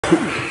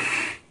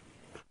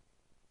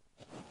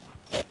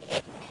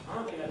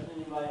don't think I've seen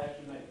anybody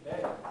actually make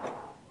bed.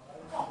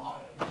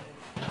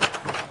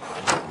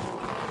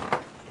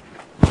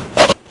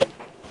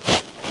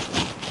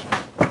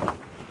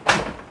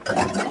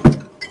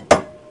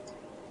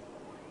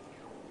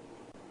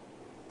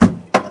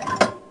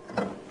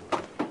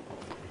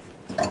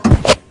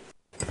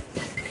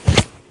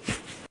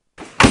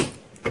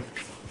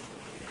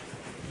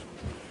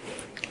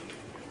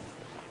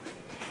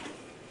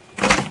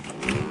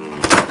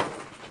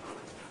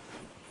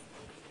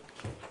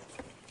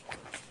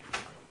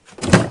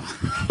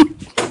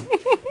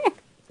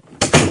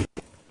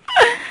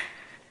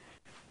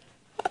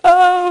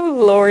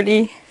 Oh,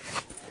 Lordy.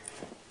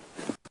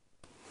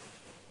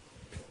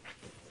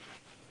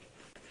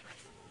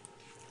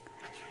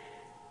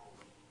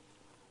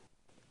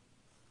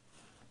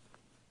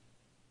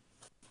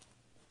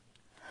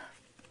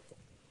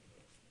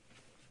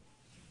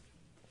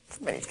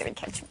 Somebody's gonna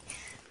catch me.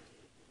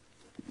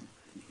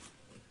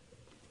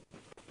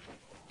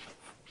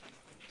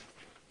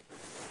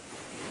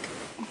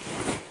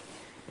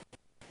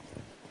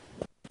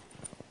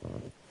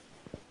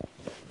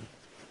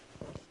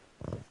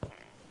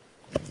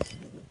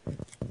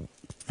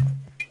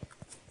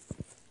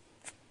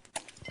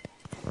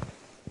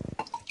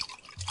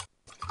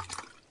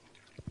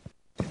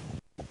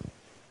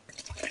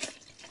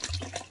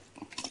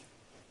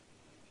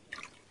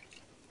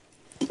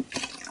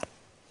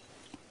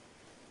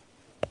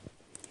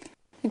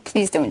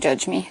 Please don't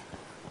judge me.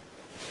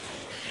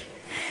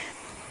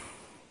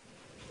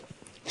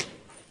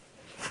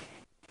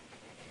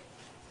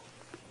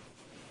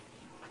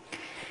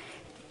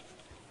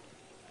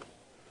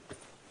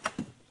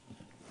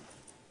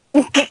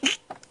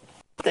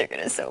 They're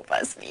gonna so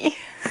bust me.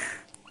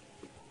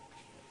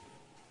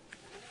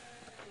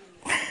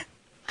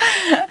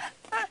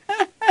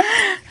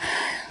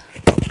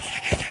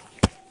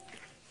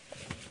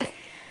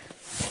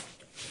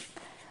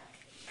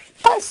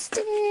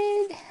 Busted.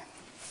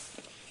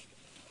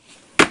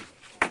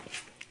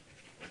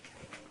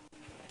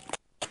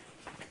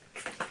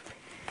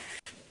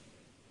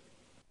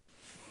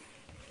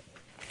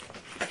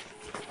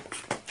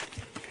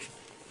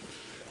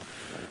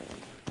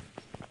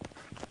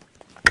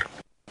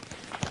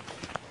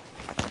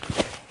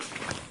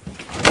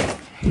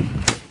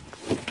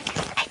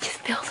 I just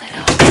filled it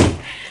up.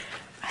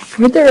 I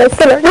put the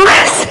rest of our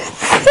glasses.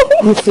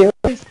 You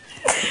serious?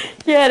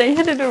 Yeah, they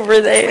hid it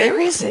over there. Where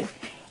is it?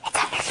 It's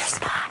under your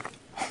spot.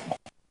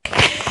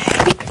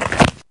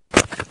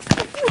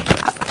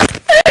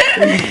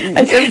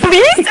 I said,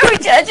 please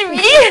don't judge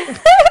me.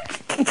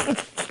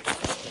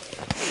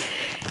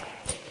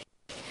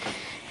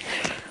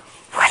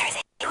 What are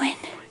they doing?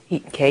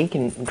 Eating cake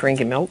and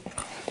drinking milk.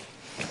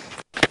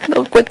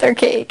 Milk with their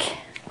cake.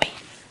 Wait,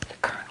 the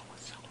colonel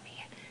was so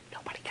mad.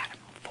 Nobody got him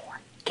on 4.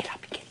 Get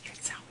up and get it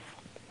yourself.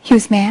 He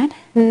was mad?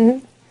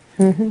 Mm-hmm.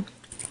 Mm-hmm.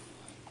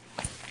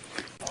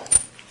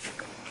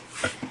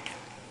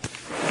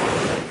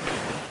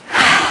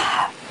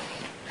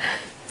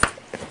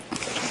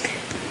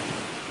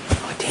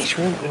 Oh, taste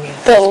room.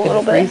 Fill a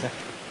little bit.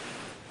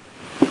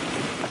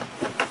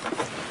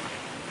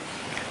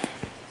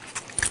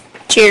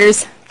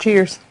 Cheers.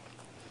 Cheers.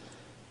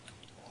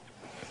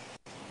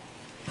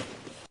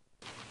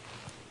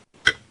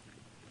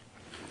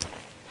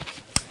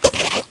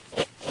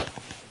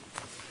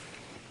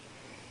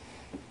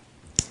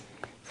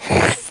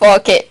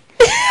 Fuck it.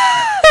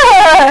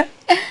 That's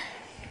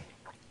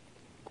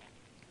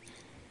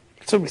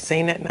what we were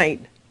saying that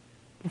night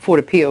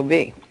before the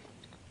POV.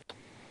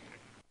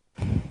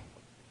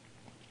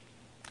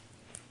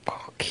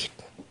 Fuck it.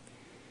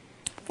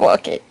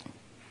 Fuck it.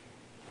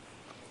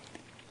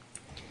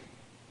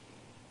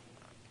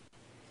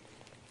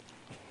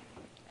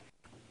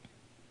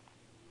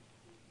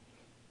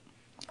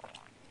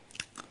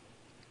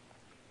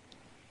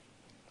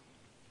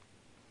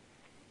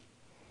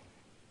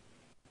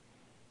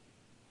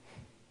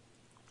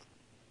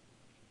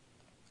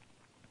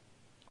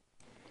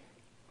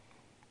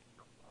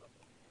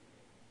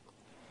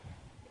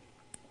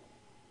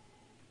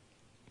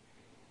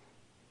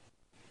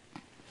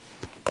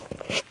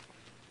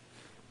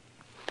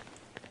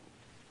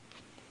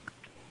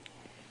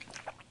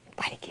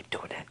 Why do you keep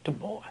doing that to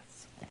boys?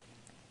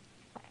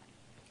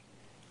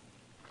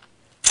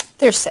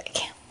 They're sick.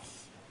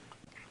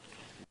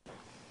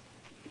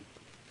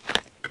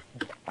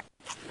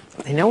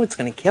 They know it's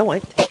going to kill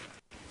it.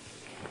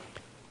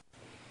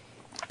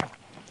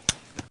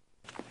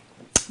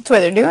 That's why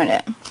they're doing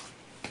it.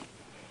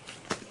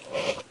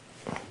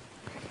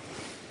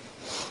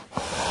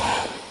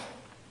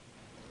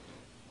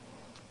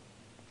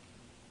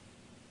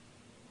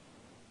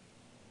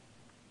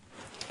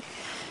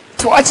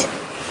 Let's watch it.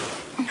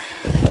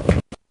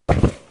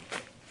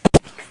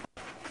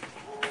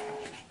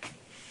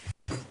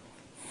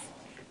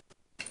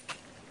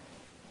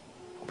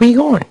 Where you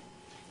going?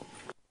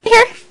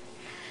 Here.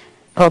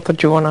 Oh, I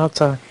thought you were going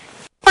outside.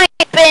 My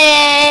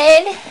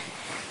bed.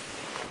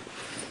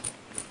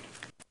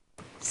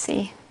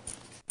 See.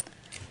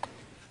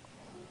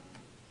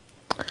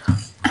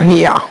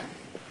 Yeah.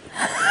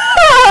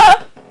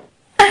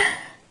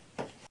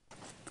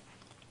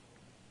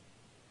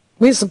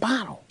 Where's the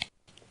bottle?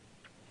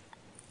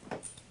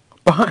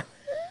 Behind.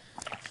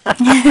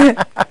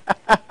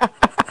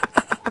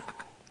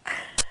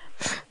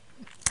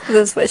 With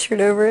a sweatshirt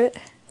over it.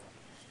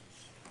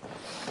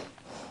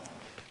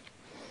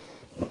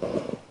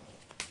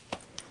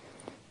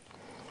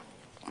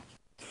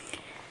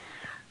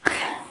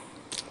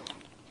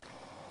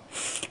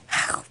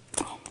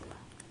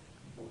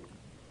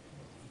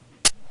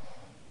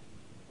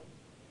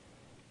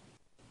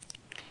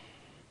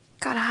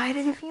 Gotta hide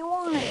it if you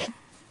want it.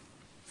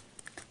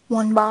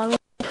 One bottle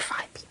for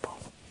 5 people.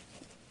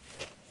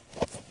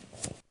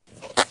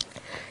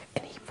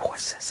 And he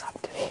pours this up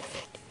to me.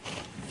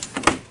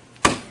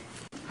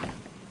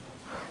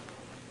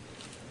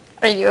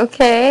 Are you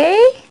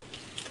okay?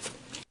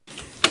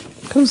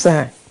 Who's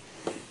that?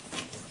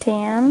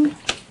 Dan?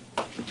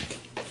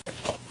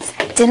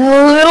 Acting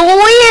a little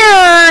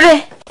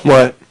weird.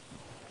 What?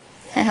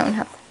 I don't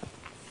know.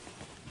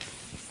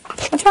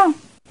 What's wrong?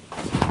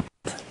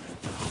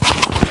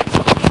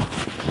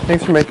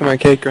 Thanks for making my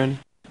cake, Ren.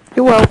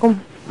 You're welcome.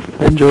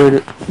 I enjoyed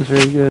it. It was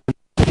very good.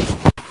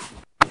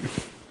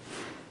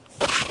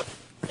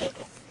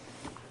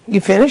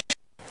 You finished?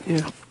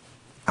 Yeah.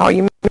 Oh,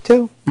 you made it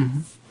too? Mm-hmm.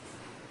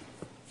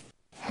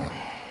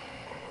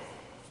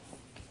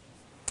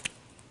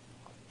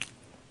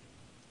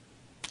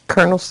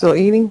 Colonel still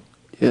eating?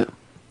 Yeah.